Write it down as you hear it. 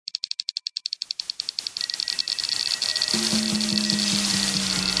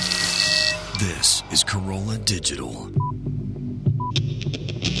This is Corolla Digital.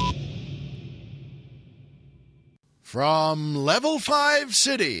 From Level 5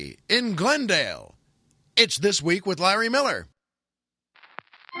 City in Glendale, it's This Week with Larry Miller.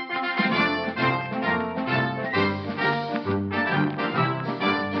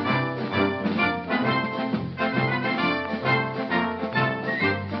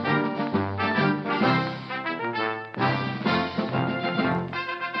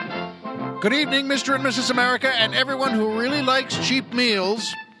 Good evening, Mr. and Mrs. America, and everyone who really likes cheap meals.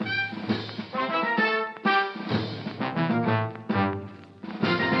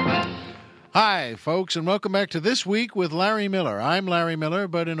 Hi, folks, and welcome back to This Week with Larry Miller. I'm Larry Miller,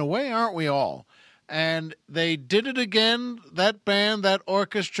 but in a way, aren't we all? And they did it again. That band, that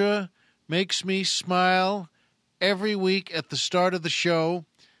orchestra, makes me smile every week at the start of the show,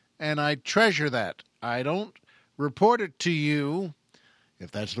 and I treasure that. I don't report it to you, if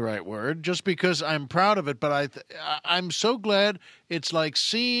that's the right word, just because I'm proud of it, but I'm so glad. It's like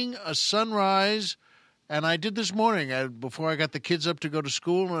seeing a sunrise, and I did this morning before I got the kids up to go to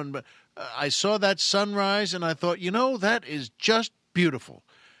school, and I saw that sunrise, and I thought, that is just beautiful.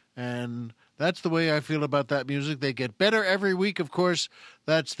 And that's the way I feel about that music. They get better every week, of course.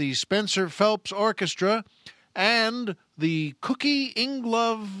 That's the Spencer Phelps Orchestra and the Cookie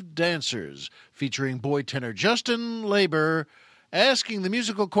Inglove Dancers, featuring boy tenor Justin Laber, asking the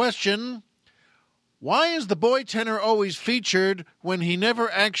musical question, why is the boy tenor always featured when he never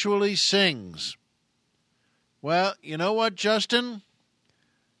actually sings? Well, you know what, Justin?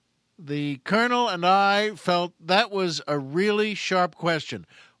 The Colonel and I felt that was a really sharp question.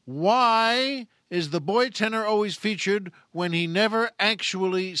 Why is the boy tenor always featured when he never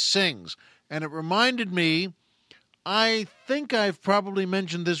actually sings? And it reminded me, I think I've probably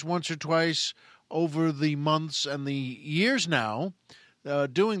mentioned this once or twice over the months and the years now,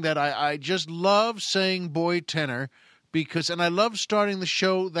 doing that. I just love saying boy tenor and I love starting the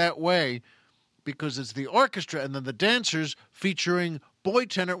show that way because it's the orchestra and then the dancers featuring boy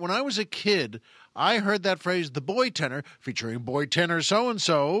tenor. When I was a kid, I heard that phrase, the boy tenor, featuring boy tenor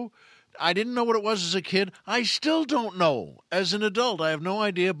so-and-so. I didn't know what it was as a kid. I still don't know as an adult. I have no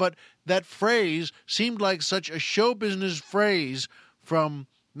idea, but that phrase seemed like such a show business phrase from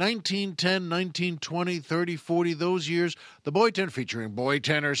 1910, 1920, 30, 40, those years, the boy tenor featuring boy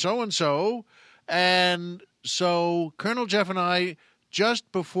tenor so-and-so. And so Colonel Jeff and I, just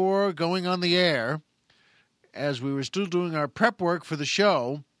before going on the air, as we were still doing our prep work for the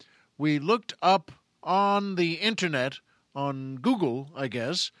show, we looked up on the internet, on Google, I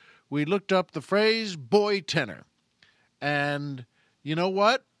guess, we looked up the phrase boy tenor. And you know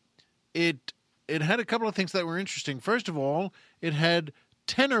what? It had a couple of things that were interesting. First of all, it had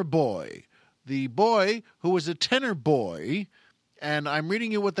tenor boy, the boy who was a tenor boy, and I'm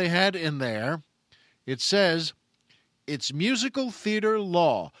reading you what they had in there. It says, it's musical theater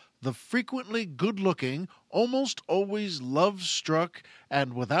law. The frequently good-looking, almost always love-struck,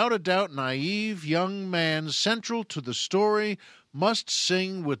 and without a doubt naive young man central to the story must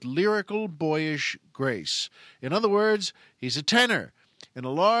sing with lyrical, boyish grace. In other words, he's a tenor. In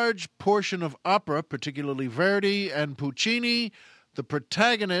a large portion of opera, particularly Verdi and Puccini, the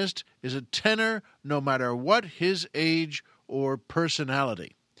protagonist is a tenor no matter what his age or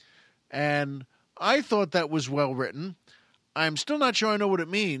personality. And I thought that was well written. I'm still not sure I know what it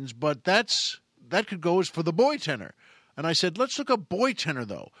means, but that could go as for the boy tenor. And I said, let's look up boy tenor,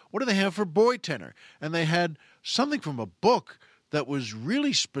 though. What do they have for boy tenor? And they had something from a book that was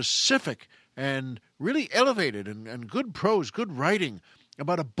really specific and really elevated and good prose, good writing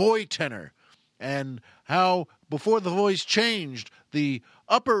about a boy tenor. And how before the voice changed, the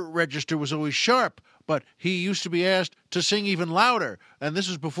upper register was always sharp, but he used to be asked to sing even louder. And this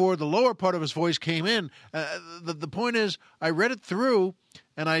was before the lower part of his voice came in. The point is, I read it through,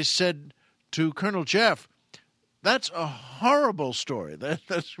 and I said to Colonel Jeff, that's a horrible story.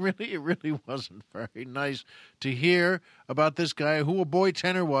 It really wasn't very nice to hear about this guy, who a boy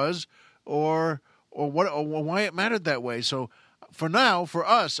tenor was, or why it mattered that way. So for now, for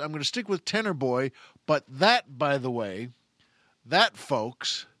us, I'm going to stick with tenor boy. But that, by the way, that,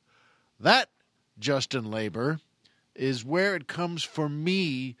 folks, that Justin Laber is where it comes for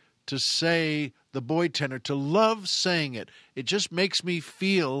me to say the boy tenor, to love saying it. It just makes me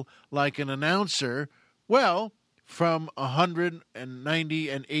feel like an announcer, well, from 190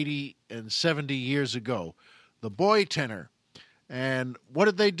 and 80 and 70 years ago. The boy tenor. And what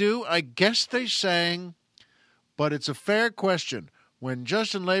did they do? I guess they sang, but it's a fair question. When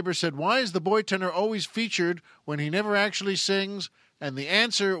Justin Laber said, why is the boy tenor always featured when he never actually sings? And the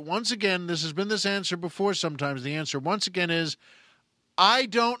answer, once again, this has been this answer before sometimes, the answer once again is, I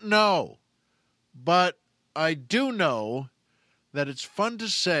don't know. But I do know that it's fun to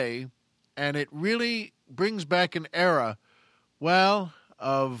say, and it really brings back an era, well,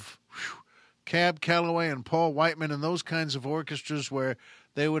 of Cab Calloway and Paul Whiteman and those kinds of orchestras where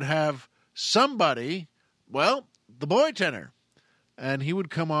they would have somebody, well, the boy tenor, and he would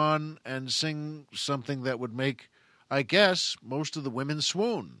come on and sing something that would make, I guess, most of the women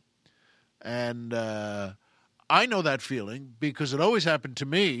swoon. And I know that feeling because it always happened to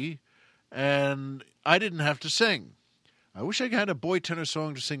me, and I didn't have to sing. I wish I had a boy tenor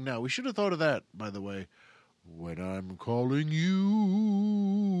song to sing now. We should have thought of that, by the way. When I'm calling you.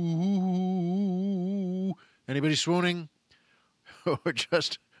 Anybody swooning? or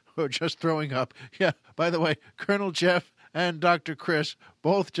just throwing up? Yeah, by the way, Colonel Jeff and Dr. Chris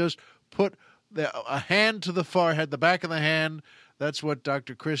both just put a hand to the forehead, the back of the hand. That's what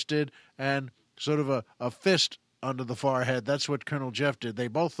Dr. Chris did. And sort of a fist under the forehead. That's what Colonel Jeff did. They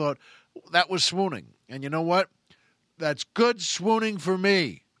both thought that was swooning. And you know what? That's good swooning for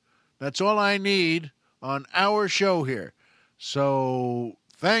me. That's all I need on our show here. So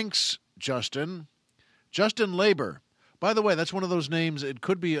thanks, Justin. Justin Labor. By the way, that's one of those names. It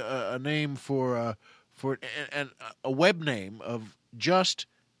could be a name for a web name of Just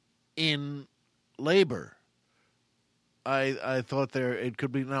in Labor. I thought it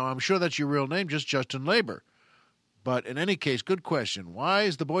could be. Now, I'm sure that's your real name, just Justin Labor. But in any case, good question. Why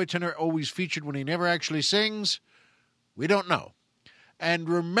is the boy tenor always featured when he never actually sings? We don't know. And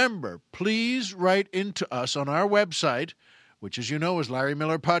remember, please write into us on our website, which, as you know, is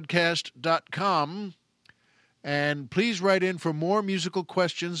LarryMillerPodcast.com. And please write in for more musical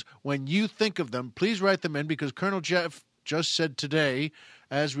questions when you think of them. Please write them in because Colonel Jeff just said today,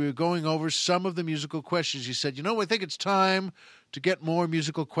 as we were going over some of the musical questions, he said, I think it's time to get more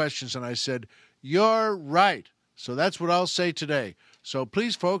musical questions. And I said, you're right. So that's what I'll say today. So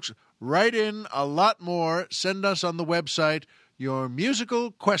please, folks, write in a lot more. Send us on the website your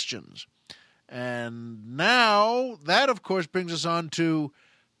musical questions. And now that, of course, brings us on to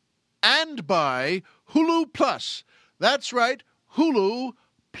and by Hulu Plus. That's right, Hulu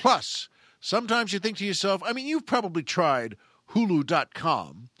Plus. Sometimes you think to yourself, you've probably tried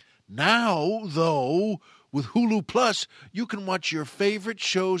Hulu.com. Now, though, with Hulu Plus, you can watch your favorite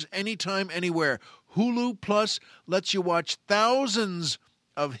shows anytime, anywhere. Hulu Plus lets you watch thousands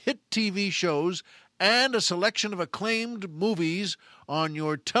of hit TV shows and a selection of acclaimed movies on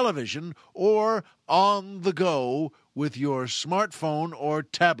your television or on the go with your smartphone or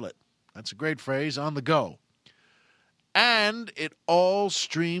tablet. That's a great phrase, on the go. And it all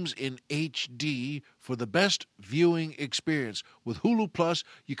streams in HD for the best viewing experience. With Hulu Plus,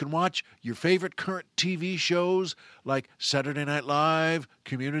 you can watch your favorite current TV shows like Saturday Night Live,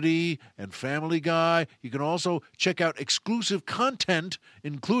 Community, and Family Guy. You can also check out exclusive content,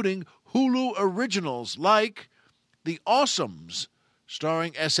 including Hulu originals like The Awesomes,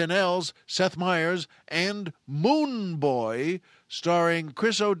 starring SNL's Seth Meyers, and Moon Boy, starring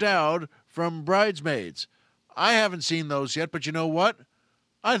Chris O'Dowd from Bridesmaids. I haven't seen those yet, but you know what?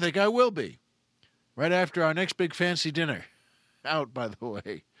 I think I will be. Right after our next big fancy dinner. Out, by the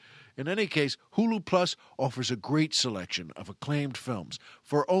way. In any case, Hulu Plus offers a great selection of acclaimed films.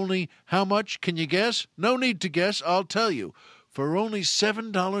 For only how much, can you guess? No need to guess, I'll tell you. For only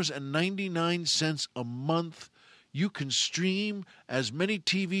 $7.99 a month, you can stream as many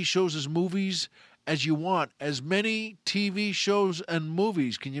TV shows as movies as you want. As many TV shows and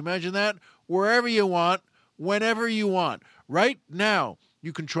movies. Can you imagine that? Wherever you want. Whenever you want. Right now,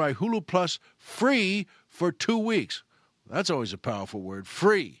 you can try Hulu Plus free for 2 weeks. That's always a powerful word,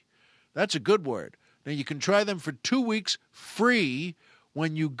 free. That's a good word. Now, you can try them for 2 weeks free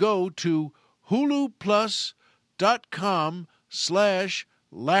when you go to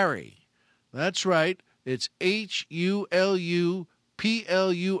huluplus.com/Larry. That's right. It's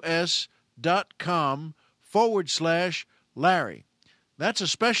HULUPLUS.com/Larry. That's a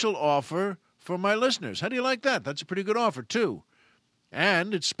special offer for my listeners. How do you like that? That's a pretty good offer, too.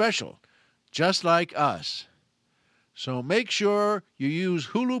 And it's special, just like us. So make sure you use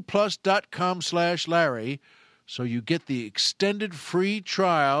huluplus.com/Larry so you get the extended free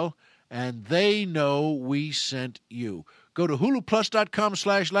trial and they know we sent you. Go to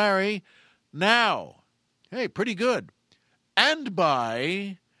huluplus.com/Larry now. Hey, pretty good. And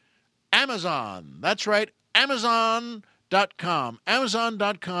by Amazon. That's right, Amazon.com.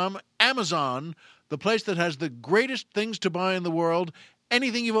 Amazon.com. Amazon, the place that has the greatest things to buy in the world.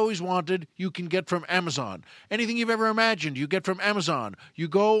 Anything you've always wanted, you can get from Amazon. Anything you've ever imagined, you get from Amazon. You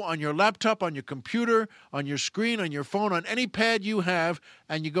go on your laptop, on your computer, on your screen, on your phone, on any pad you have,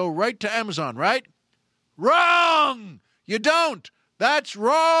 and you go right to Amazon, right? Wrong! You don't! That's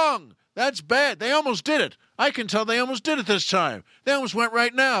wrong! That's bad. They almost did it. I can tell they almost did it this time. They almost went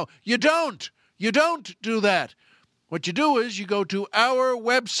right now. You don't. You don't do that. What you do is you go to our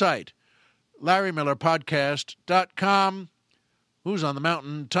website, LarryMillerPodcast.com. Who's on the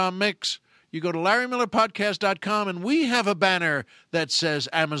mountain? Tom Mix. You go to LarryMillerPodcast.com, and we have a banner that says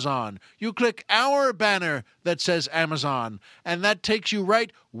Amazon. You click our banner that says Amazon, and that takes you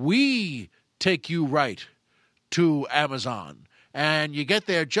right. We take you right to Amazon. And you get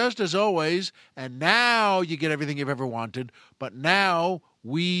there just as always, and now you get everything you've ever wanted, but now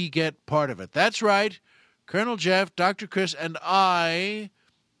we get part of it. That's right. Colonel Jeff, Dr. Chris, and I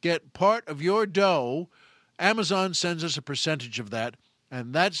get part of your dough. Amazon sends us a percentage of that,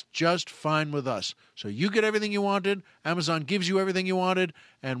 and that's just fine with us. So you get everything you wanted, Amazon gives you everything you wanted,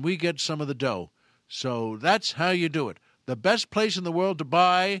 and we get some of the dough. So that's how you do it. The best place in the world to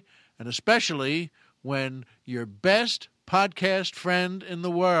buy, and especially when your best podcast friend in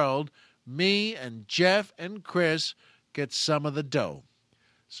the world, me and Jeff and Chris, get some of the dough.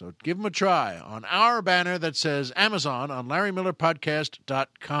 So give them a try on our banner that says Amazon on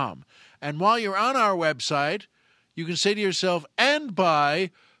LarryMillerPodcast.com. And while you're on our website, you can say to yourself, and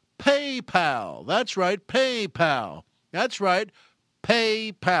by PayPal. That's right, PayPal. That's right,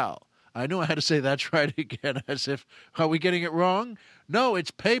 PayPal. I knew I had to say that's right again, as if, are we getting it wrong? No,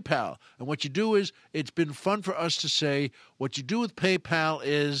 it's PayPal. And what you do is, it's been fun for us to say, what you do with PayPal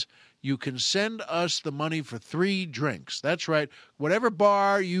is you can send us the money for 3 drinks. That's right. Whatever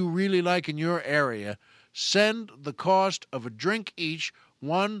bar you really like in your area, send the cost of a drink each,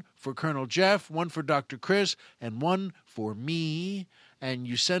 one for Colonel Jeff, one for Dr. Chris, and one for me. And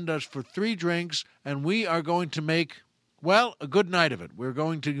you send us for 3 drinks, and we are going to make, well, a good night of it. We're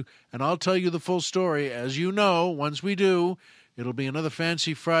going to, and I'll tell you the full story. As you know, once we do, it'll be another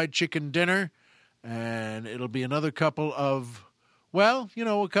fancy fried chicken dinner, and it'll be another couple of, well, you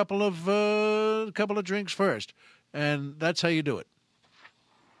know, a couple of drinks first, and that's how you do it.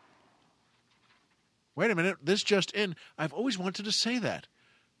 Wait a minute, this just in. I've always wanted to say that.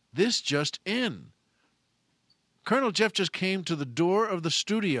 This just in. Colonel Jeff just came to the door of the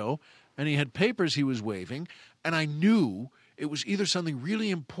studio, and he had papers he was waving, and I knew it was either something really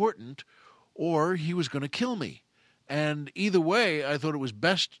important or he was going to kill me. And either way, I thought it was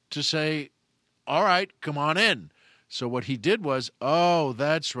best to say, all right, come on in. So what he did was, oh,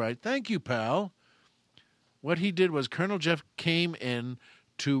 that's right. Thank you, pal. What he did was Colonel Jeff came in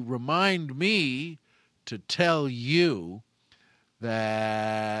to remind me to tell you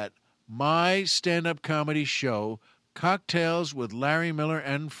that my stand-up comedy show, Cocktails with Larry Miller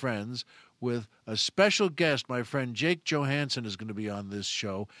and Friends, with a special guest, my friend Jake Johansson is going to be on this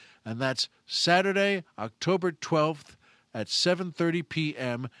show, and that's Saturday, October 12th at 7:30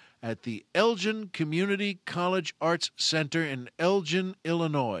 p.m., at the Elgin Community College Arts Center in Elgin,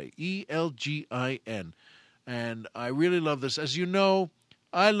 Illinois, Elgin. And I really love this. As you know,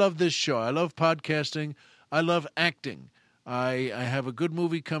 I love this show. I love podcasting. I love acting. I have a good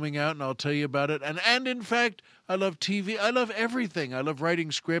movie coming out, and I'll tell you about it. And in fact, I love TV. I love everything. I love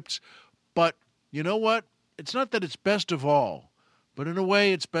writing scripts. But you know what? It's not that it's best of all, but in a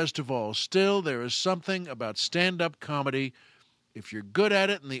way it's best of all. Still, there is something about stand-up comedy. If you're good at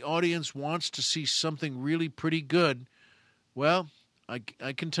it and the audience wants to see something really pretty good, well, I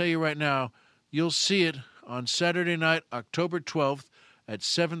can tell you right now, you'll see it on Saturday night, October 12th at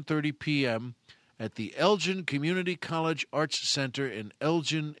 7:30 p.m. at the Elgin Community College Arts Center in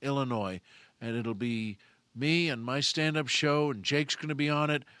Elgin, Illinois. And it'll be me and my stand-up show, and Jake's going to be on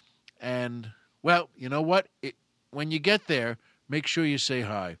it. And, well, you know what? When you get there, make sure you say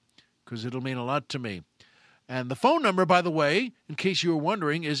hi, because it'll mean a lot to me. And the phone number, by the way, in case you were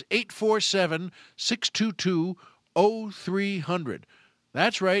wondering, is 847-622-0300.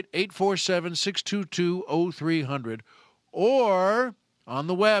 That's right, 847-622-0300. Or on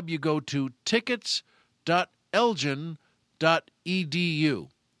the web, you go to tickets.elgin.edu.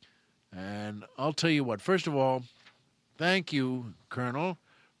 And I'll tell you what, first of all, thank you, Colonel,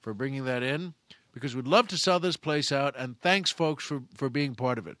 for bringing that in, because we'd love to sell this place out, and thanks, folks, for being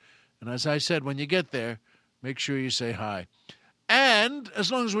part of it. And as I said, when you get there, make sure you say hi. And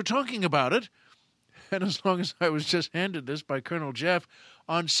as long as we're talking about it, and as long as I was just handed this by Colonel Jeff,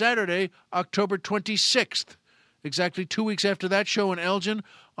 on Saturday, October 26th, exactly 2 weeks after that show in Elgin,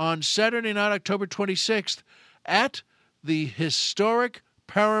 on Saturday night, October 26th, at the historic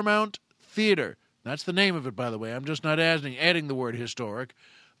Paramount Theater. That's the name of it, by the way. I'm just not adding the word historic.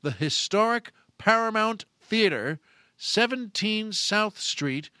 The historic Paramount Theater, 17 South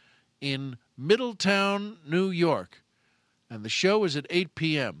Street in Middletown, New York. And the show is at 8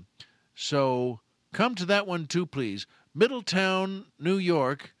 p.m. So come to that one too, please. Middletown, New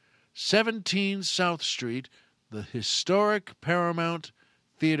York, 17 South Street, the historic Paramount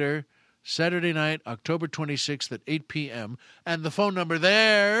Theater, Saturday night, October 26th at 8 p.m. And the phone number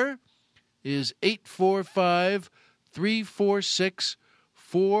there is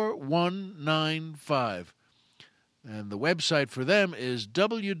 845-346-4195. And the website for them is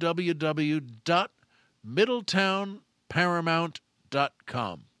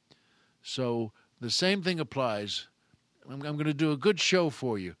www.middletownparamount.com. So the same thing applies. I'm going to do a good show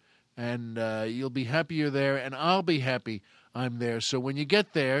for you, and you'll be happy you're there, and I'll be happy I'm there. So when you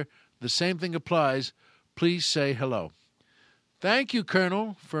get there, the same thing applies. Please say hello. Thank you,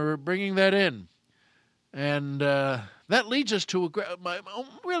 Colonel, for bringing that in. And that leads us to my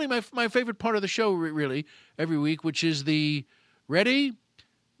favorite part of the show, really, every week, which is the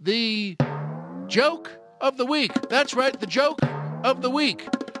joke of the week. That's right, the joke of the week.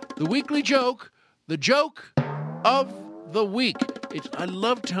 The weekly joke, the joke of the week. I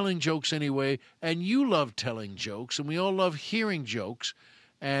love telling jokes anyway, and you love telling jokes, and we all love hearing jokes.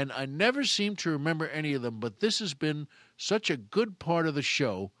 And I never seem to remember any of them, but this has been such a good part of the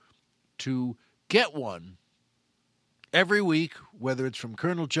show to get one every week, whether it's from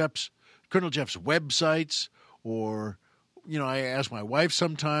Colonel Jeff's websites, or, I ask my wife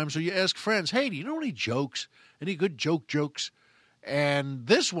sometimes, or you ask friends, hey, do you know any jokes? Any good jokes? And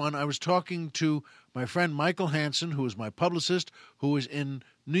this one, I was talking to my friend Michael Hansen, who is my publicist, who is in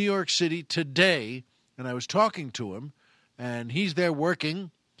New York City today, and I was talking to him, and he's there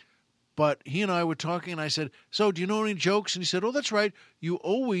working, but he and I were talking, and I said, so do you know any jokes? And he said, oh, that's right, you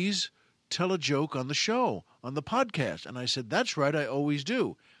always tell a joke on the show, on the podcast. And I said, that's right, I always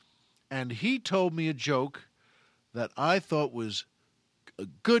do. And he told me a joke that I thought was a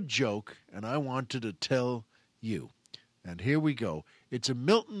good joke, and I wanted to tell you. And here we go. It's a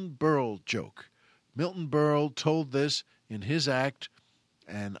Milton Berle joke. Milton Berle told this in his act,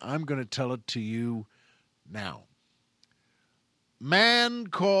 and I'm going to tell it to you now. Man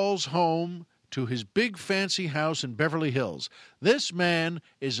calls home to his big fancy house in Beverly Hills. This man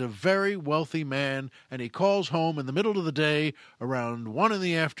is a very wealthy man, and he calls home in the middle of the day around 1 in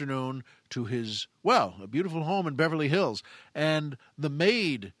the afternoon to his, a beautiful home in Beverly Hills. And the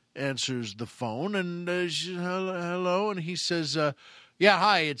maid answers the phone, and she, hello, and he says, yeah,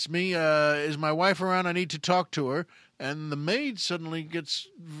 hi, it's me. Is my wife around? I need to talk to her. And the maid suddenly gets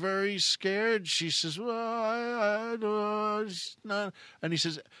very scared. She says, well, she's not. And he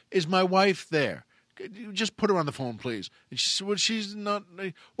says, is my wife there? Just put her on the phone, please. And she says, well, she's not.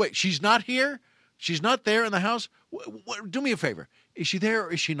 Wait, she's not here? She's not there in the house? Do me a favor. Is she there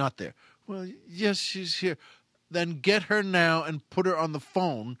or is she not there? Well, yes, she's here. Then get her now and put her on the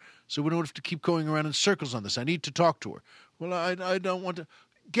phone so we don't have to keep going around in circles on this. I need to talk to her. Well, I don't want to.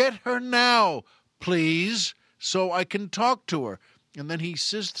 Get her now, please, so I can talk to her. And then he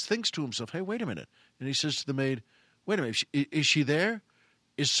thinks to himself, hey, wait a minute. And he says to the maid, wait a minute, is she there?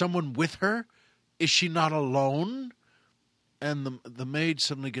 Is someone with her? Is she not alone? And the maid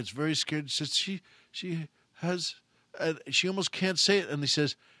suddenly gets very scared and says, she has, she almost can't say it. And he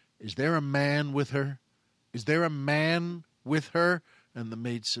says, is there a man with her? Is there a man with her? And the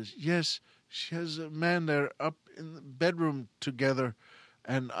maid says, yes, she has a man there up in the bedroom together.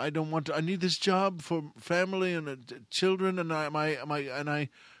 And I don't want to. I need this job for family and children, and I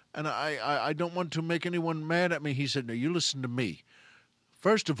don't want to make anyone mad at me. He said, "No, you listen to me.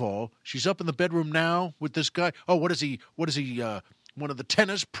 First of all, she's up in the bedroom now with this guy. Oh, what is he? One of the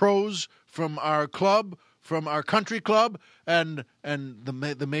tennis pros from our club, from our country club." And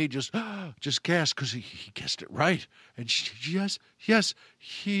the maid just gasped because he guessed it right. And she, yes,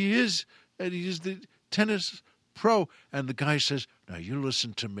 he is, and he's the tennis pro. And the guy says, now you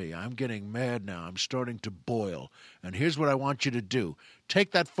listen to me. I'm getting mad now. I'm starting to boil. And here's what I want you to do.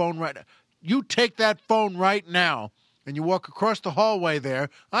 Take that phone right now. You take that phone right now, and you walk across the hallway there.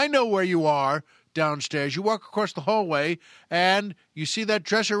 I know where you are downstairs. You walk across the hallway, and you see that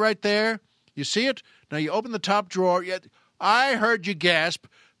dresser right there? You see it? Now you open the top drawer. I heard you gasp.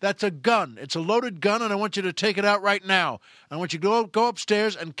 That's a gun. It's a loaded gun, and I want you to take it out right now. I want you to go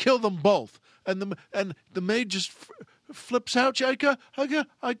upstairs and kill them both. And the maid just flips out. I can do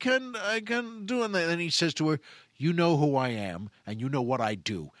it. And then he says to her, you know who I am, and you know what I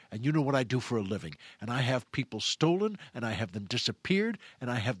do, and you know what I do for a living. And I have people stolen, and I have them disappeared, and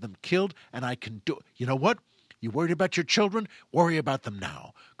I have them killed, and I can do it. You know what? You worried about your children? Worry about them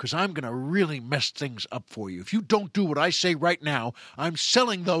now, because I'm going to really mess things up for you. If you don't do what I say right now, I'm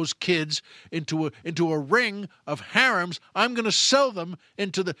selling those kids into a ring of harems. I'm going to sell them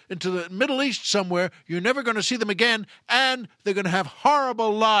into the Middle East somewhere. You're never going to see them again, and they're going to have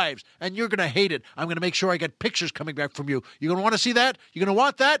horrible lives, and you're going to hate it. I'm going to make sure I get pictures coming back from you. You're going to want to see that? You're going to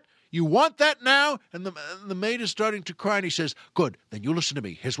want that? You want that now? And the maid is starting to cry, and he says, good, then you listen to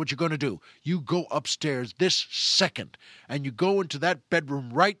me. Here's what you're going to do. You go upstairs this second, and you go into that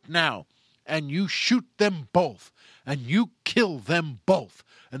bedroom right now, and you shoot them both, and you kill them both.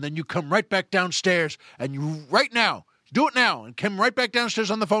 And then you come right back downstairs, and you, right now, do it now, and come right back downstairs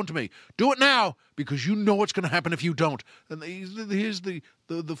on the phone to me. Do it now, because you know what's going to happen if you don't. And here's the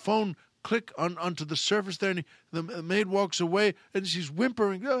phone click onto the surface there, and the maid walks away, and she's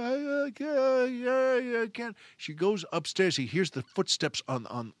whimpering. I can't. She goes upstairs. He hears the footsteps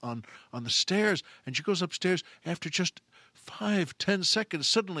on the stairs, and she goes upstairs. After just 5-10 seconds,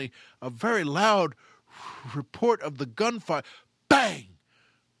 suddenly a very loud report of the gunfire. Bang!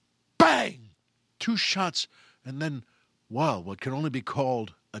 Bang! 2 shots, and then, wow, what can only be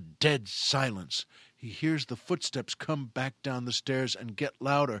called a dead silence. He hears the footsteps come back down the stairs and get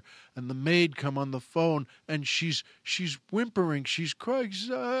louder, and the maid come on the phone, and she's whimpering, she's crying.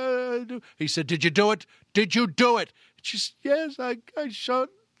 He said, did you do it? Did you do it? She said, yes, I shot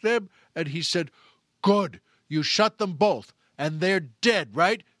them. And he said, good, you shot them both, and they're dead,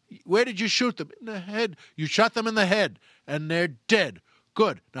 right? Where did you shoot them? In the head. You shot them in the head, and they're dead.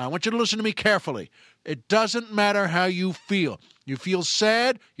 Good. Now, I want you to listen to me carefully. It doesn't matter how you feel. You feel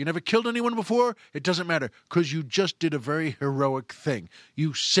sad, you never killed anyone before, it doesn't matter, because you just did a very heroic thing.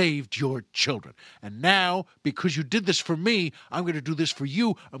 You saved your children. And now, because you did this for me, I'm going to do this for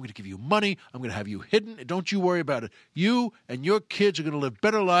you. I'm going to give you money. I'm going to have you hidden. Don't you worry about it. You and your kids are going to live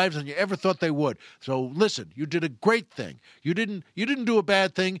better lives than you ever thought they would. So listen, you did a great thing. You didn't do a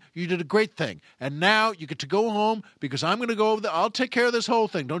bad thing. You did a great thing. And now you get to go home, because I'm going to go over there. I'll take care of this whole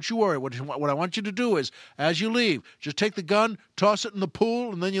thing. Don't you worry. What I want you to do is, as you leave, just take the gun, toss it in the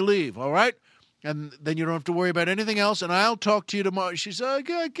pool, and then you leave, all right? And then you don't have to worry about anything else, and I'll talk to you tomorrow. She says, I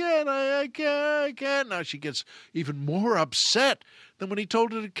can't. Now she gets even more upset than when he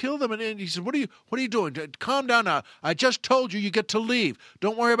told her to kill them. And he said, what are you doing? Calm down now. I just told you get to leave.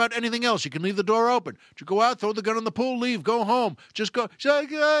 Don't worry about anything else. You can leave the door open. You go out, throw the gun in the pool, leave, go home. Just go. She said,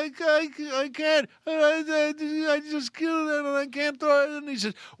 I can't. I just killed it, and I can't throw it. And he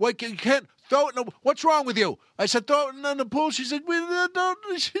says, wait, you can't. Throw it in the, what's wrong with you? I said, throw it in the pool. She said, we don't.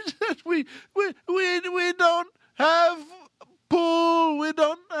 She said, we don't have a pool. We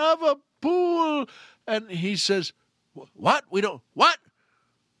don't have a pool. And he says, what? We don't. What?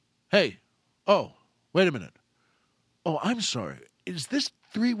 Hey. Oh, wait a minute. Oh, I'm sorry. Is this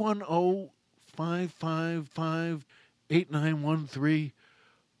 310-555-8913?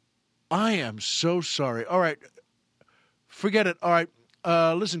 I am so sorry. All right. Forget it. All right.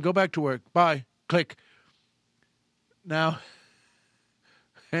 Listen, go back to work. Bye. Click. Now,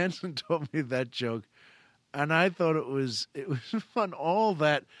 Hanson told me that joke, and I thought it was fun. All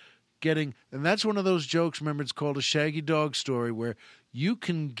that getting, and that's one of those jokes. Remember, it's called a shaggy dog story, where you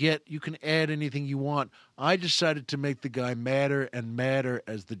can add anything you want. I decided to make the guy madder and madder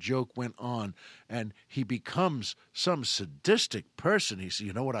as the joke went on, and he becomes some sadistic person. He says,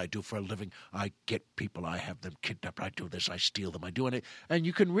 you know what I do for a living? I get people, I have them kidnapped, I do this, I steal them, I do it. And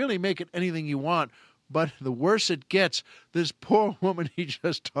you can really make it anything you want, but the worse it gets, this poor woman, he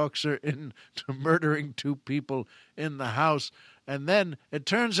just talks her into murdering 2 people in the house. And then it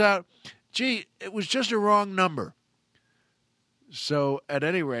turns out, gee, it was just a wrong number. So, at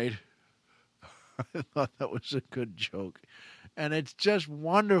any rate, I thought that was a good joke. And it's just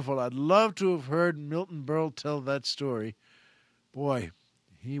wonderful. I'd love to have heard Milton Berle tell that story. Boy,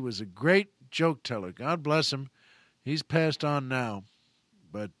 he was a great joke teller. God bless him. He's passed on now.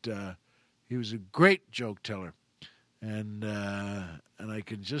 But he was a great joke teller. And I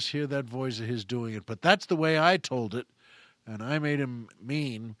can just hear that voice of his doing it. But that's the way I told it. And I made him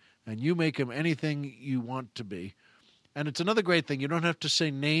mean. And you make him anything you want to be. And it's another great thing. You don't have to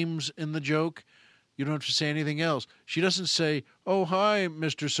say names in the joke. You don't have to say anything else. She doesn't say, oh, hi,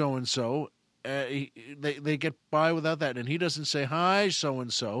 Mr. So-and-so. They get by without that. And he doesn't say, hi,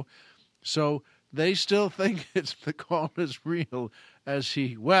 so-and-so. So they still think the call is real as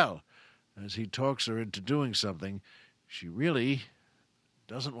he talks her into doing something she really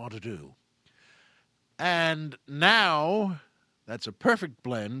doesn't want to do. And now, that's a perfect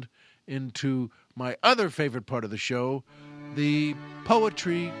blend into my other favorite part of the show, the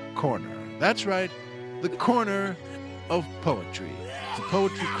Poetry Corner. That's right, the corner of poetry. The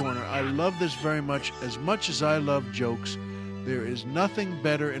Poetry Corner. I love this very much as I love jokes. There is nothing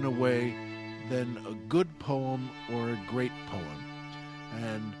better in a way than a good poem or a great poem.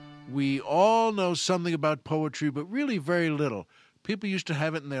 And we all know something about poetry, but really very little. People used to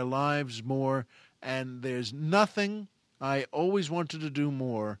have it in their lives more, and there's nothing I always wanted to do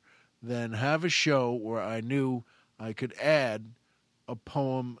more than have a show where I knew I could add a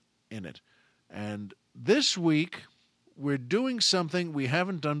poem in it. And this week, we're doing something we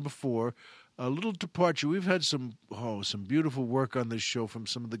haven't done before, a little departure. We've had some beautiful work on this show from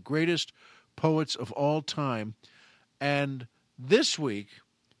some of the greatest poets of all time. And this week,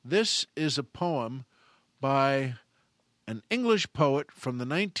 this is a poem by an English poet from the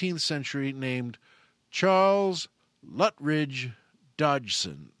 19th century named Charles Lutwidge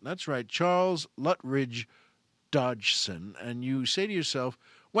Dodgson. That's right, Charles Lutwidge Dodgson. And you say to yourself,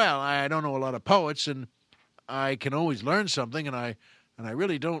 well, I don't know a lot of poets, and I can always learn something, and I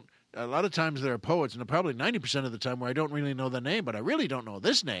really don't. A lot of times there are poets, and probably 90% of the time, where I don't really know the name, but I really don't know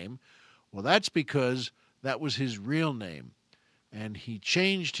this name. Well, that's because that was his real name, and he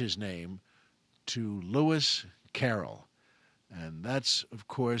changed his name to Lewis Carroll. And that's, of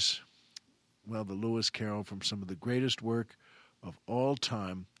course, well, the Lewis Carroll from some of the greatest work of all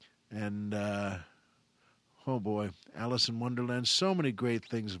time. And, oh boy, Alice in Wonderland, so many great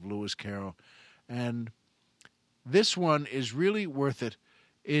things of Lewis Carroll. And this one is really worth it.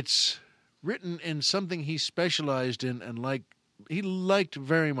 It's written in something he specialized in and he liked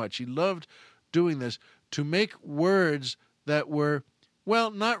very much. He loved doing this, to make words that were,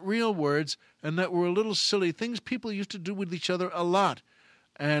 well, not real words, and that were a little silly, things people used to do with each other a lot.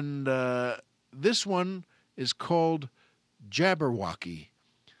 And this one is called Jabberwocky,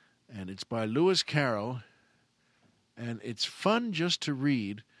 and it's by Lewis Carroll, and it's fun just to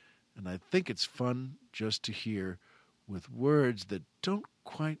read, and I think it's fun just to hear, with words that don't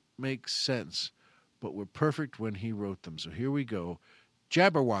quite make sense, but were perfect when he wrote them. So here we go.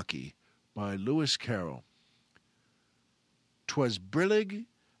 Jabberwocky by Lewis Carroll. 'Twas brillig,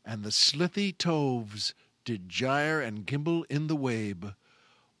 and the slithy toves did gyre and gimble in the wabe.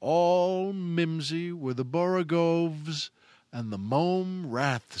 All mimsy were the borogoves, and the mome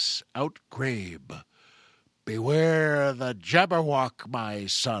raths outgrabe. Beware the Jabberwock, my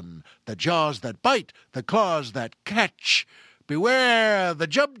son, the jaws that bite, the claws that catch. Beware the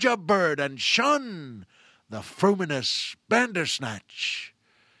Jubjub bird, and shun the fruminous Bandersnatch.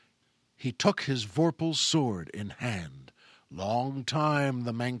 He took his vorpal sword in hand. Long time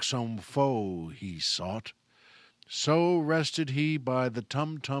the manxome foe he sought. So rested he by the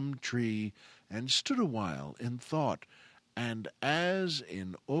tum-tum tree, and stood a while in thought. And as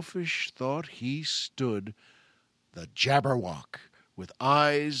in uffish thought he stood, the Jabberwock, with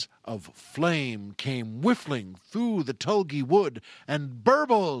eyes of flame, came whiffling through the tulgey wood, and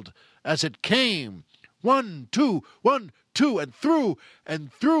burbled as it came. 1, 2, 1, 2, and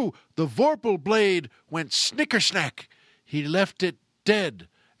through the vorpal blade went snicker-snack. He left it dead,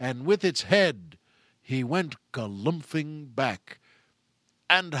 and with its head he went galumphing back.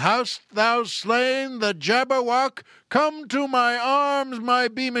 And hast thou slain the Jabberwock? Come to my arms, my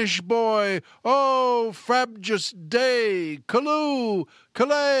beamish boy. Oh, frabjous day! Callooh!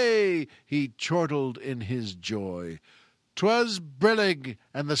 Callay! He chortled in his joy. 'Twas brillig,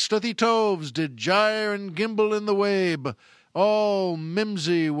 and the slithy toves did gyre and gimble in the wabe. All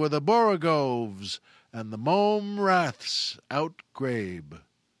mimsy were the borogoves, and the mome raths outgrabe.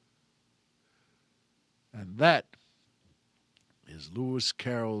 And that is Lewis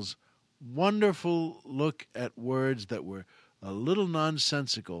Carroll's wonderful look at words that were a little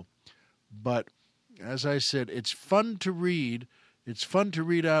nonsensical. But, as I said, it's fun to read. It's fun to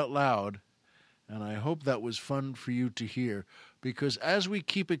read out loud. And I hope that was fun for you to hear. Because as we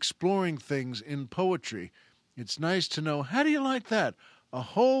keep exploring things in poetry, it's nice to know, how do you like that? A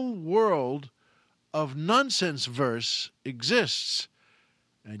whole world of nonsense verse exists.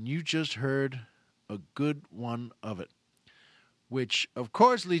 And you just heard a good one of it. Which, of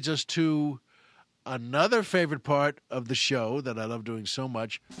course, leads us to another favorite part of the show that I love doing so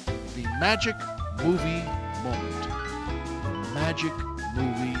much, the magic movie moment. The magic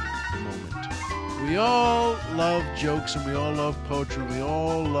movie moment. We all love jokes and we all love poetry. We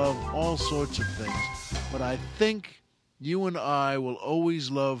all love all sorts of things. But I think you and I will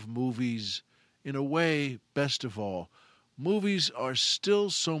always love movies in a way best of all. Movies are still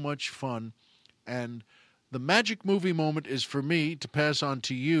so much fun, and the magic movie moment is for me to pass on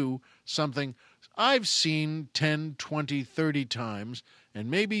to you something I've seen 10, 20, 30 times,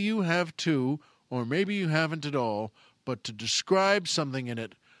 and maybe you have too, or maybe you haven't at all, but to describe something in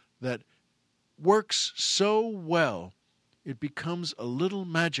it that works so well, it becomes a little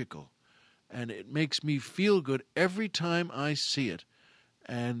magical, and it makes me feel good every time I see it.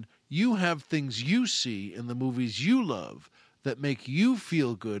 And you have things you see in the movies you love that make you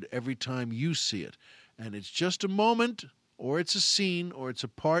feel good every time you see it. And it's just a moment, or it's a scene, or it's a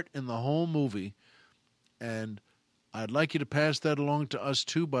part in the whole movie. And I'd like you to pass that along to us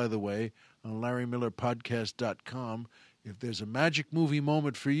too, by the way, on LarryMillerPodcast.com. If there's a magic movie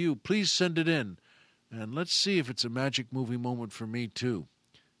moment for you, please send it in. And let's see if it's a magic movie moment for me, too.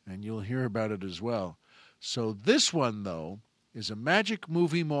 And you'll hear about it as well. So this one, though, is a magic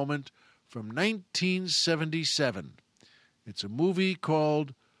movie moment from 1977. It's a movie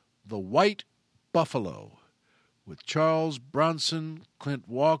called The White Buffalo with Charles Bronson, Clint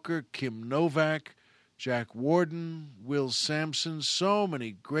Walker, Kim Novak, Jack Warden, Will Sampson, so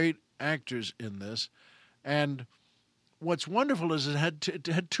many great actors in this. And what's wonderful is it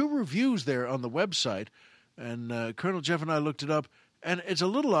had two reviews there on the website, and Colonel Jeff and I looked it up, and it's a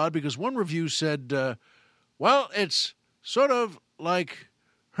little odd because one review said, well, it's sort of like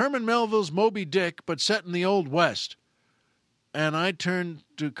Herman Melville's Moby Dick, but set in the Old West. And I turned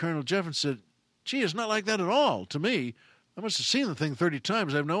to Colonel Jeff and said, gee, it's not like that at all to me. I must have seen the thing 30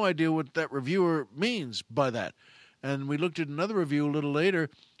 times. I have no idea what that reviewer means by that. And we looked at another review a little later,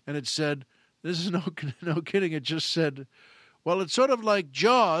 and it said, this is no kidding, it just said, well, it's sort of like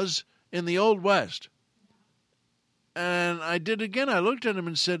Jaws in the Old West. And I did again. I looked at him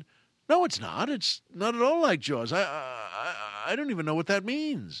and said, no, it's not. It's not at all like Jaws. I don't even know what that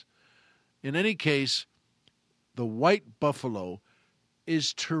means. In any case, The White Buffalo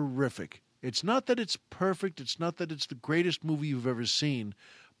is terrific. It's not that it's perfect. It's not that it's the greatest movie you've ever seen,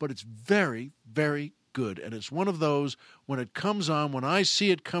 but it's very, very good. And it's one of those, when it comes on, when I see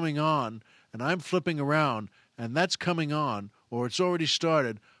it coming on, and I'm flipping around, and that's coming on, or it's already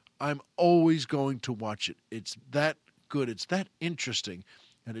started, I'm always going to watch it. It's that good. It's that interesting.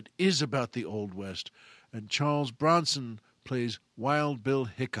 And it is about the Old West. And Charles Bronson plays Wild Bill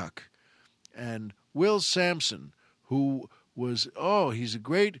Hickok. And Will Sampson, who was, he's a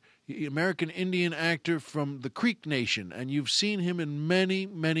great American Indian actor from the Creek Nation, and you've seen him in many,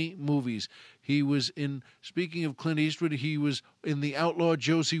 many movies. He was in, speaking of Clint Eastwood, he was in The Outlaw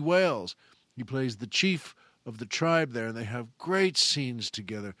Josie Wales. He plays the chief of the tribe there, and they have great scenes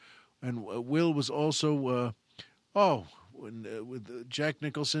together. And Will was also, with Jack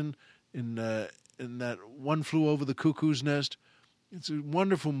Nicholson in that One Flew Over the Cuckoo's Nest. It's a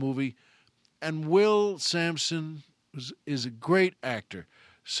wonderful movie. And Will Sampson is a great actor.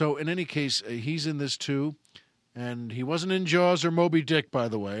 So in any case, he's in this too. And he wasn't in Jaws or Moby Dick, by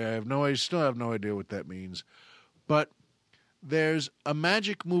the way. I still have no idea what that means. But there's a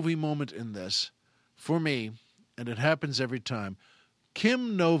magic movie moment in this for me, and it happens every time.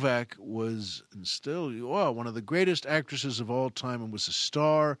 Kim Novak was, and still, one of the greatest actresses of all time, and was a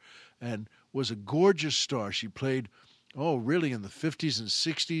star, and was a gorgeous star. She played, really in the 50s and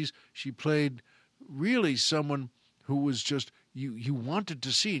 60s. She played really someone who was just, you wanted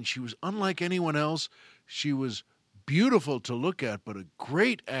to see, and she was unlike anyone else. She was beautiful to look at, but a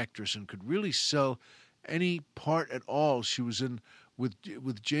great actress and could really sell any part at all. She was in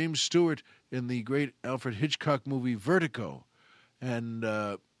with James Stewart in the great Alfred Hitchcock movie Vertigo. And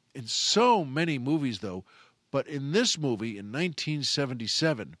in so many movies, though. But in this movie, in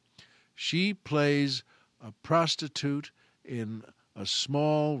 1977, she plays a prostitute in a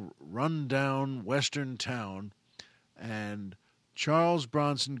small, run-down western town. And Charles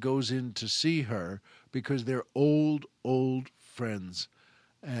Bronson goes in to see her because they're old, old friends.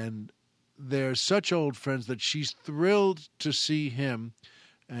 And they're such old friends that she's thrilled to see him.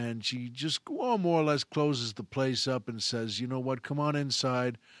 And she just more or less closes the place up and says, you know what, come on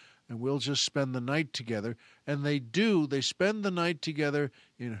inside and we'll just spend the night together. And they do. They spend the night together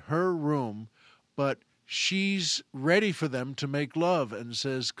in her room, but she's ready for them to make love and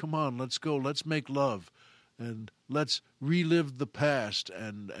says, come on, let's go, let's make love. And let's relive the past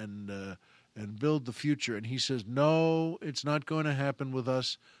and build the future. And he says, no, it's not going to happen with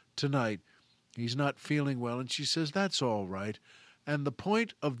us tonight. He's not feeling well. And she says, that's all right. And the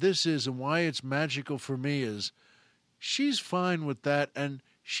point of this is, and why it's magical for me, is she's fine with that, and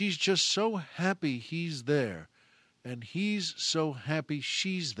she's just so happy he's there, and he's so happy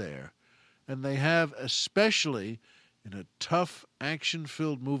she's there. And they have, especially in a tough,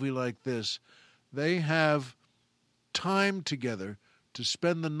 action-filled movie like this, they have time together to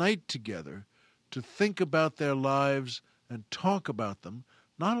spend the night together, to think about their lives and talk about them.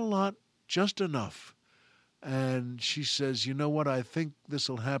 Not a lot, just enough. And she says, you know what, I think this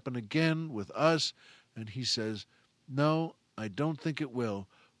will happen again with us. And he says, no, I don't think it will.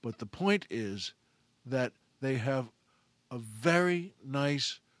 But the point is that they have a very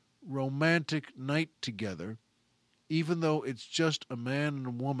nice, romantic night together, even though it's just a man and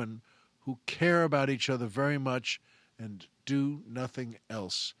a woman who care about each other very much and do nothing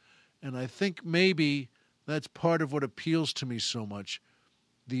else. And I think maybe that's part of what appeals to me so much.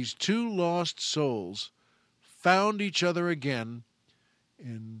 These two lost souls found each other again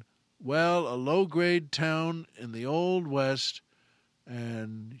in well, a low-grade town in the Old West,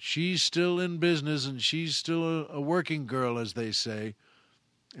 and she's still in business, and she's still a working girl, as they say.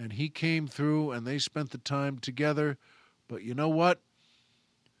 And he came through, and they spent the time together. But you know what?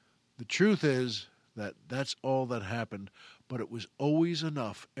 The truth is that that's all that happened. But it was always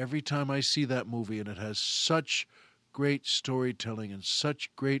enough. Every time I see that movie, and it has such great storytelling and such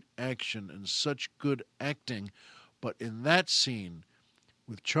great action and such good acting. But in that scene,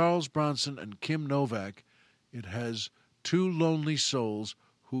 with Charles Bronson and Kim Novak, it has two lonely souls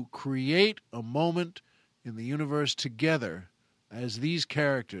who create a moment in the universe together as these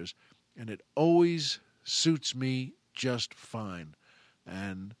characters, and it always suits me just fine.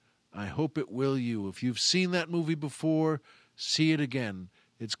 And I hope it will you. If you've seen that movie before, see it again.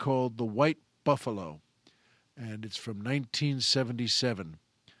 It's called The White Buffalo, and it's from 1977,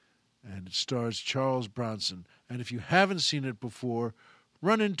 and it stars Charles Bronson. And if you haven't seen it before,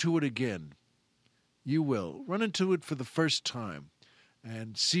 run into it again. You will. Run into it for the first time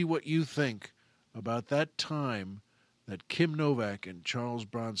and see what you think about that time that Kim Novak and Charles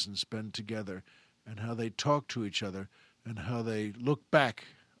Bronson spend together, and how they talk to each other, and how they look back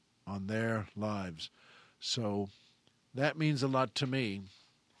on their lives. So that means a lot to me.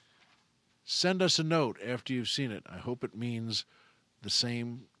 Send us a note after you've seen it. I hope it means the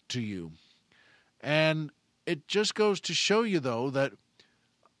same to you. And it just goes to show you, though, that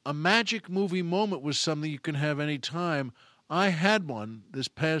a magic movie moment was something you can have any time. I had one this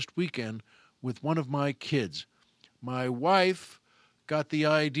past weekend with one of my kids. My wife got the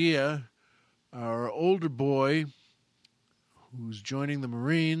idea, our older boy, who's joining the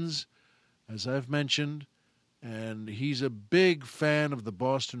Marines, as I've mentioned, and he's a big fan of the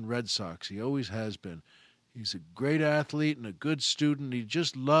Boston Red Sox. He always has been. He's a great athlete and a good student. He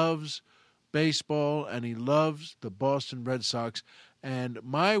just loves baseball, and he loves the Boston Red Sox. And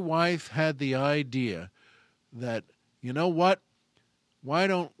my wife had the idea that, you know what? Why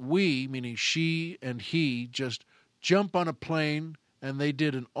don't we, meaning she and he, just jump on a plane? And they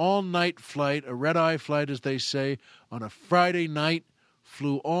did an all-night flight, a red-eye flight, as they say, on a Friday night,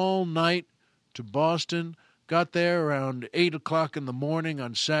 flew all night to Boston, got there around 8 o'clock in the morning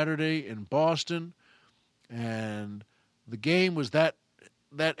on Saturday in Boston, and the game was that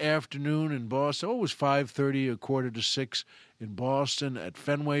afternoon in Boston. Oh, it was 5:30, 5:45 in Boston at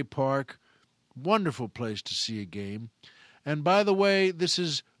Fenway Park. Wonderful place to see a game. And by the way, this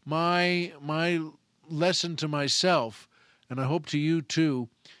is my lesson to myself, and I hope to you too.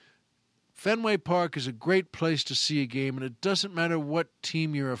 Fenway Park is a great place to see a game, and it doesn't matter what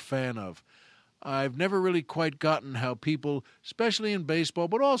team you're a fan of. I've never really quite gotten how people, especially in baseball,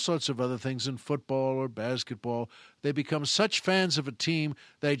 but all sorts of other things in football or basketball, they become such fans of a team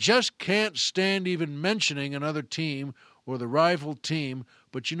they just can't stand even mentioning another team or the rival team.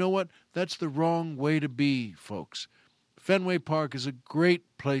 But you know what? That's the wrong way to be, folks. Fenway Park is a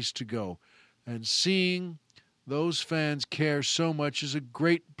great place to go, and seeing those fans care so much is a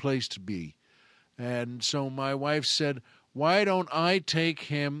great place to be. And so my wife said, why don't I take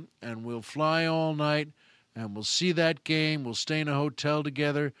him and we'll fly all night and we'll see that game, we'll stay in a hotel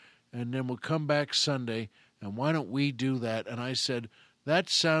together, and then we'll come back Sunday, and why don't we do that? And I said, that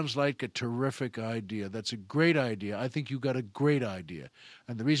sounds like a terrific idea. That's a great idea. I think you got a great idea.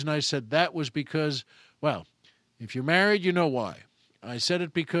 And the reason I said that was because, well, if you're married, you know why. I said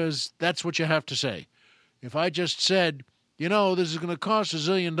it because that's what you have to say. If I just said, you know, this is going to cost $1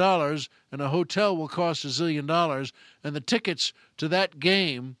 zillion, and a hotel will cost $1 zillion, and the tickets to that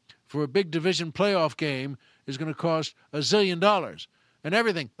game for a big division playoff game is going to cost $1 zillion, and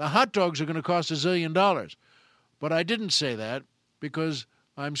everything. The hot dogs are going to cost $1 zillion. But I didn't say that because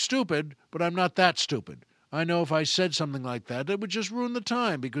I'm stupid, but I'm not that stupid. I know if I said something like that, it would just ruin the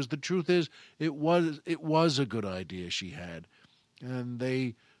time, because the truth is it was a good idea she had. And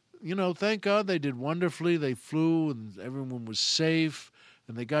they, you know, thank God they did wonderfully. They flew and everyone was safe,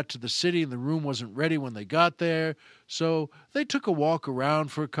 and they got to the city and the room wasn't ready when they got there. So they took a walk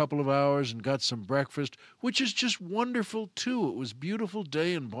around for a couple of hours and got some breakfast, which is just wonderful too. It was a beautiful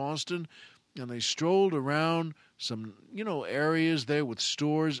day in Boston, and they strolled around some, you know, areas there with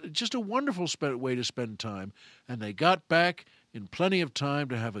stores. Just a wonderful way to spend time. And they got back in plenty of time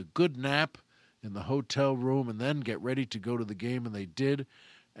to have a good nap in the hotel room and then get ready to go to the game, and they did.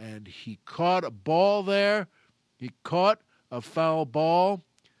 And he caught a ball there. He caught a foul ball,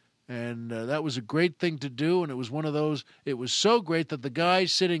 and that was a great thing to do. And it was one of those, it was so great that the guy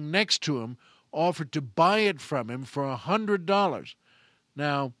sitting next to him offered to buy it from him for $100.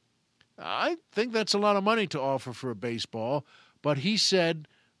 Now, I think that's a lot of money to offer for a baseball, but he said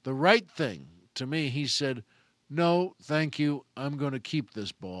the right thing to me. He said, no, thank you. I'm going to keep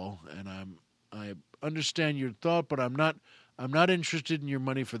this ball, and I understand your thought, but I'm not interested in your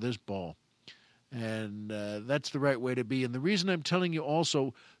money for this ball. And that's the right way to be. And the reason I'm telling you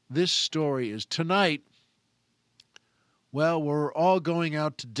also this story is tonight, well, we're all going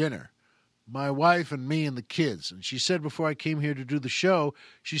out to dinner, my wife and me and the kids. And she said before I came here to do the show,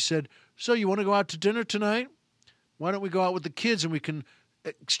 she said, so you want to go out to dinner tonight? Why don't we go out with the kids and we can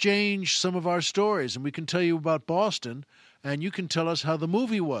exchange some of our stories, and we can tell you about Boston, and you can tell us how the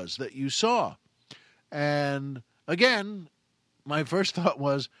movie was that you saw. And again, my first thought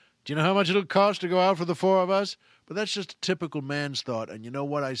was, do you know how much it'll cost to go out for the four of us? But that's just a typical man's thought. And you know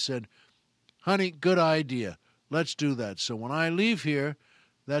what? I said, honey, good idea. Let's do that. So when I leave here,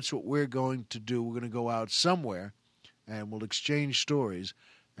 that's what we're going to do. We're going to go out somewhere, and we'll exchange stories.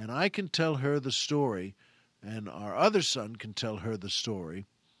 And I can tell her the story, and our other son can tell her the story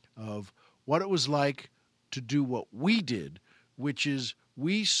of what it was like to do what we did, which is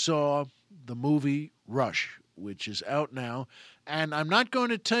we saw the movie Rush, which is out now. And I'm not going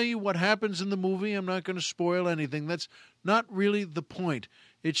to tell you what happens in the movie. I'm not going to spoil anything. That's not really the point.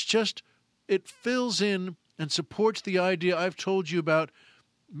 It's just it fills in and supports the idea I've told you about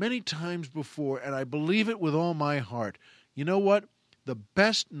many times before, and I believe it with all my heart. You know what? The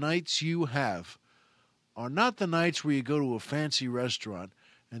best nights you have are not the nights where you go to a fancy restaurant,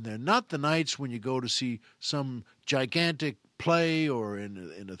 and they're not the nights when you go to see some gigantic play or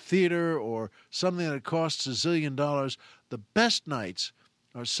in a theater or something that costs $1 zillion. The best nights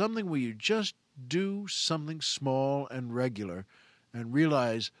are something where you just do something small and regular and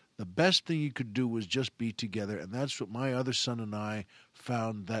realize the best thing you could do was just be together, and that's what my other son and I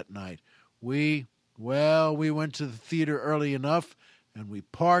found that night. We went to the theater early enough, and we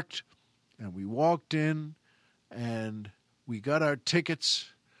parked, and we walked in, and we got our tickets,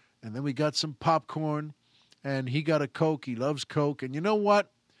 and then we got some popcorn, and he got a Coke. He loves Coke. And you know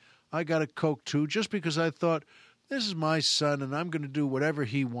what? I got a Coke too, just because I thought, this is my son, and I'm going to do whatever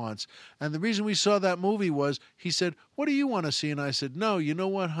he wants. And the reason we saw that movie was, he said, what do you want to see? And I said, no, you know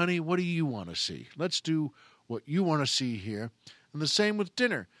what, honey? What do you want to see? Let's do what you want to see here. And the same with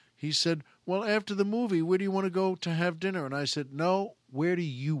dinner. He said, well, after the movie, where do you want to go to have dinner? And I said, no, where do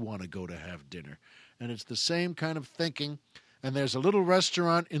you want to go to have dinner? And it's the same kind of thinking. And there's a little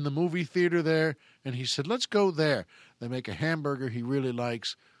restaurant in the movie theater there. And he said, let's go there. They make a hamburger he really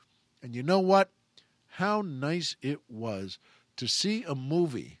likes. And you know what? How nice it was to see a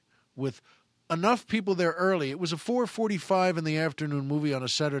movie with enough people there early. It was a 4:45 in the afternoon movie on a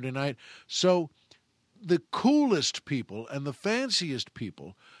Saturday night. So the coolest people and the fanciest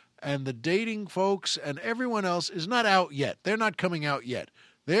people and the dating folks and everyone else is not out yet. They're not coming out yet.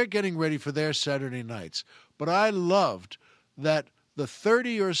 They're getting ready for their Saturday nights. But I loved that the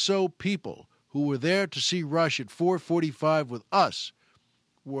 30 or so people who were there to see Rush at 4:45 with us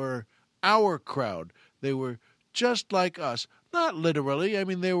were our crowd. They were just like us. Not literally. I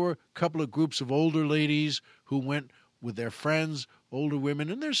mean, there were a couple of groups of older ladies who went with their friends, older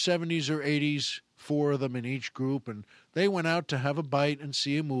women in their 70s or 80s, 4 of them in each group, and they went out to have a bite and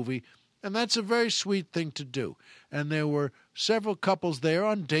see a movie. And that's a very sweet thing to do. And there were several couples there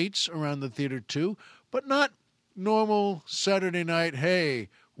on dates around the theater too, but not normal Saturday night, hey,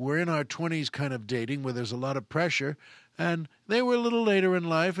 we're in our 20s kind of dating where there's a lot of pressure. And they were a little later in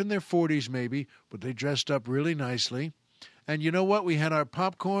life, in their 40s maybe, but they dressed up really nicely. And you know what? We had our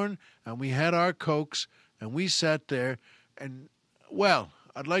popcorn and we had our Cokes, and we sat there. And, well,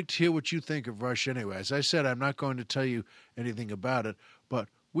 I'd like to hear what you think of Rush anyway. As I said, I'm not going to tell you anything about it, but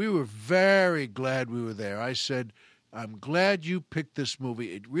we were very glad we were there. I said, I'm glad you picked this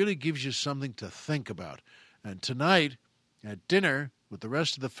movie. It really gives you something to think about. And tonight, at dinner with the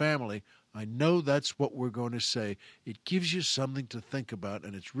rest of the family, I know that's what we're going to say. It gives you something to think about,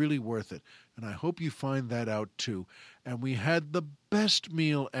 and it's really worth it. And I hope you find that out too. And we had the best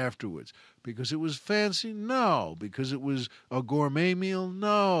meal afterwards. Because it was fancy? No. Because it was a gourmet meal?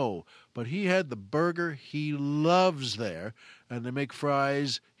 No. But he had the burger he loves there, and they make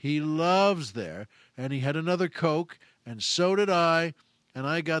fries he loves there. And he had another Coke, and so did I. And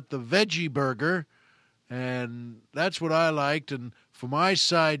I got the veggie burger, and that's what I liked. And for my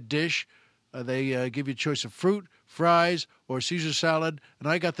side dish, they give you a choice of fruit, fries, or Caesar salad, and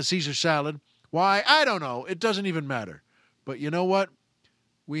I got the Caesar salad. Why? I don't know. It doesn't even matter. But you know what?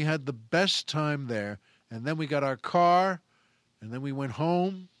 We had the best time there, and then we got our car, and then we went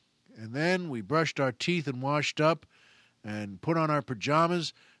home, and then we brushed our teeth and washed up and put on our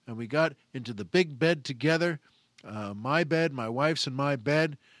pajamas, and we got into the big bed together, my bed, my wife's and my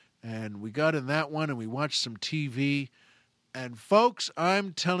bed, and we got in that one, and we watched some TV. And folks,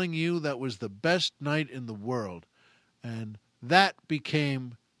 I'm telling you, that was the best night in the world. And that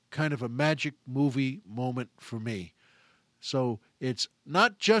became kind of a magic movie moment for me. So it's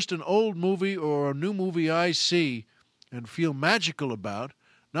not just an old movie or a new movie I see and feel magical about,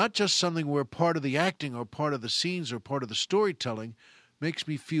 not just something where part of the acting or part of the scenes or part of the storytelling makes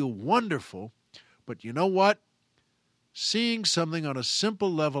me feel wonderful, but you know what? Seeing something on a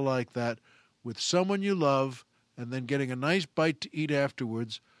simple level like that with someone you love and then getting a nice bite to eat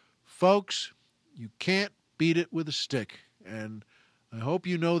afterwards, folks, you can't beat it with a stick. And I hope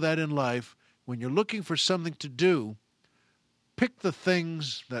you know that in life. When you're looking for something to do, pick the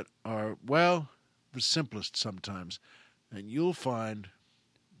things that are, well, the simplest sometimes. And you'll find,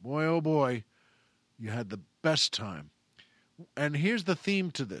 boy, oh boy, you had the best time. And here's the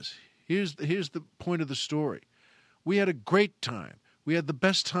theme to this. Here's the point of the story. We had a great time. We had the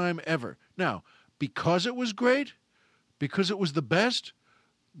best time ever. Now, because it was great? Because it was the best?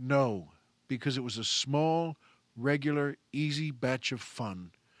 No, because it was a small, regular, easy batch of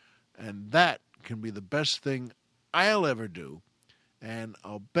fun. And that can be the best thing I'll ever do. And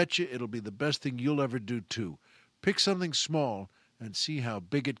I'll bet you it'll be the best thing you'll ever do too. Pick something small and see how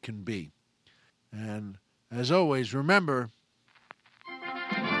big it can be. And as always, remember,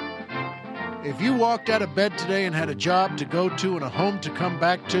 if you walked out of bed today and had a job to go to and a home to come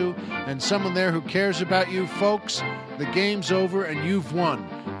back to and someone there who cares about you, folks, the game's over and you've won.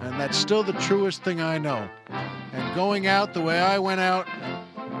 And that's still the truest thing I know. And going out the way I went out,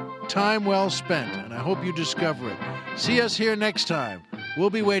 time well spent. And I hope you discover it. See us here next time.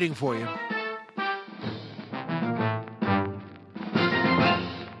 We'll be waiting for you.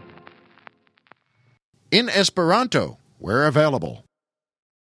 In Esperanto, where available.